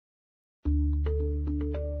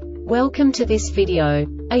Welcome to this video.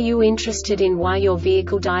 Are you interested in why your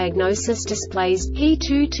vehicle diagnosis displays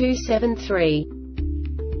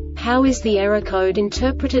P2273? How is the error code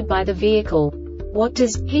interpreted by the vehicle? What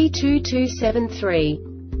does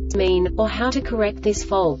P2273 mean, or how to correct this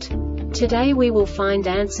fault? Today we will find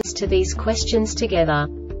answers to these questions together.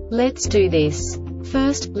 Let's do this.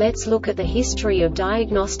 First, let's look at the history of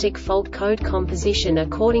diagnostic fault code composition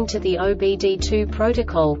according to the OBD2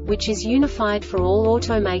 protocol, which is unified for all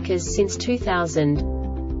automakers since 2000.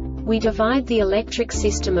 We divide the electric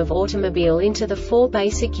system of automobile into the four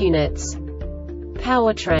basic units: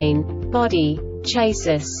 powertrain, body,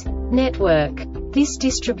 chassis, network. This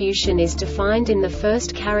distribution is defined in the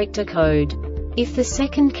first character code. If the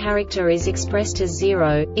second character is expressed as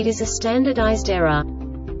 0, it is a standardized error.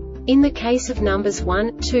 In the case of numbers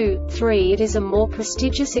 1, 2, 3, it is a more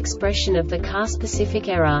prestigious expression of the car-specific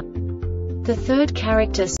error. The third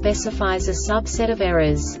character specifies a subset of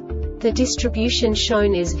errors. The distribution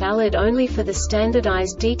shown is valid only for the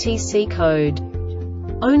standardized DTC code.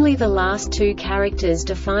 Only the last two characters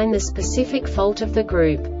define the specific fault of the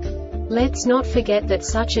group. Let's not forget that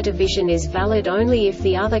such a division is valid only if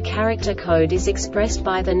the other character code is expressed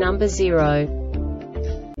by the number 0.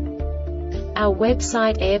 Our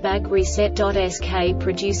website airbagreset.sk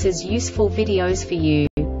produces useful videos for you.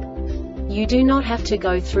 You do not have to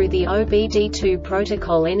go through the OBD2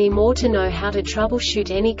 protocol anymore to know how to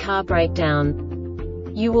troubleshoot any car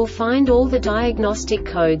breakdown. You will find all the diagnostic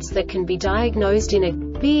codes that can be diagnosed in a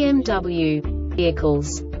BMW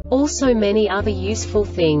vehicles. Also many other useful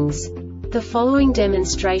things. The following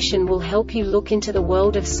demonstration will help you look into the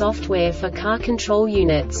world of software for car control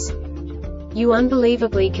units. You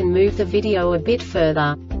unbelievably can move the video a bit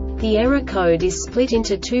further. The error code is split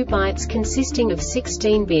into 2 bytes consisting of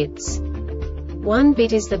 16 bits. 1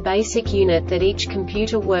 bit is the basic unit that each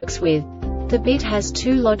computer works with. The bit has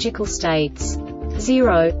 2 logical states: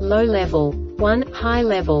 0, low level, 1, high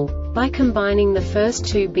level. By combining the first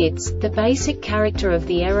 2 bits, the basic character of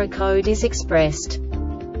the error code is expressed.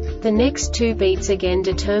 The next 2 beats again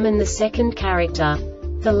determine the second character.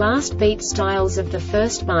 The last beat styles of the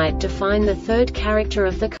first byte define the third character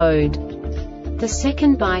of the code. The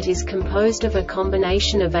second byte is composed of a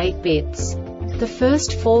combination of 8 bits. The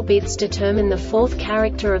first 4 bits determine the fourth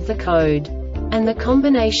character of the code. And the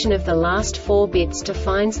combination of the last 4 bits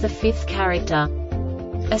defines the fifth character.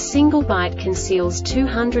 A single byte conceals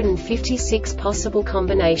 256 possible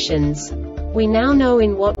combinations. We now know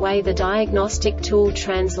in what way the diagnostic tool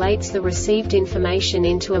translates the received information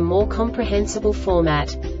into a more comprehensible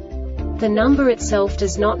format. The number itself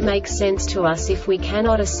does not make sense to us if we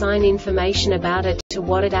cannot assign information about it to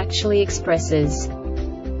what it actually expresses.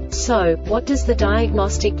 So, what does the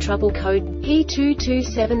Diagnostic Trouble Code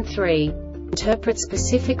P2273 interpret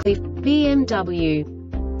specifically for BMW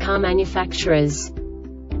car manufacturers?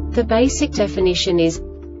 The basic definition is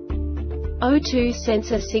O2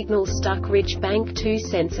 sensor signal stuck rich bank 2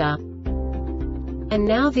 sensor. And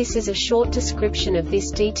now this is a short description of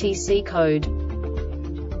this DTC code.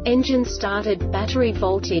 Engine started, battery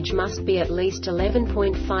voltage must be at least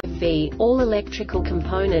 11.5 V, all electrical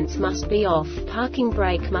components must be off, parking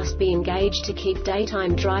brake must be engaged to keep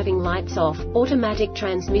daytime driving lights off, automatic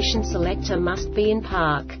transmission selector must be in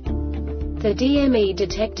park. The DME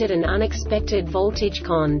detected an unexpected voltage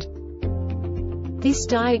cond. This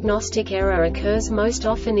diagnostic error occurs most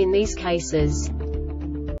often in these cases: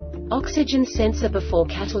 oxygen sensor before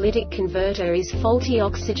catalytic converter is faulty,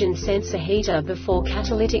 oxygen sensor heater before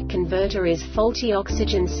catalytic converter is faulty,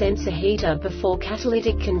 oxygen sensor heater before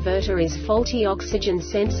catalytic converter is faulty, oxygen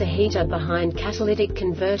sensor heater behind catalytic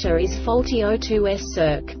converter is faulty, O2s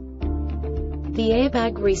circ. The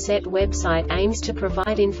Airbag Reset website aims to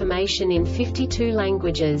provide information in 52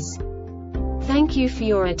 languages. Thank you for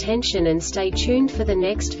your attention and stay tuned for the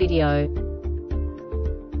next video.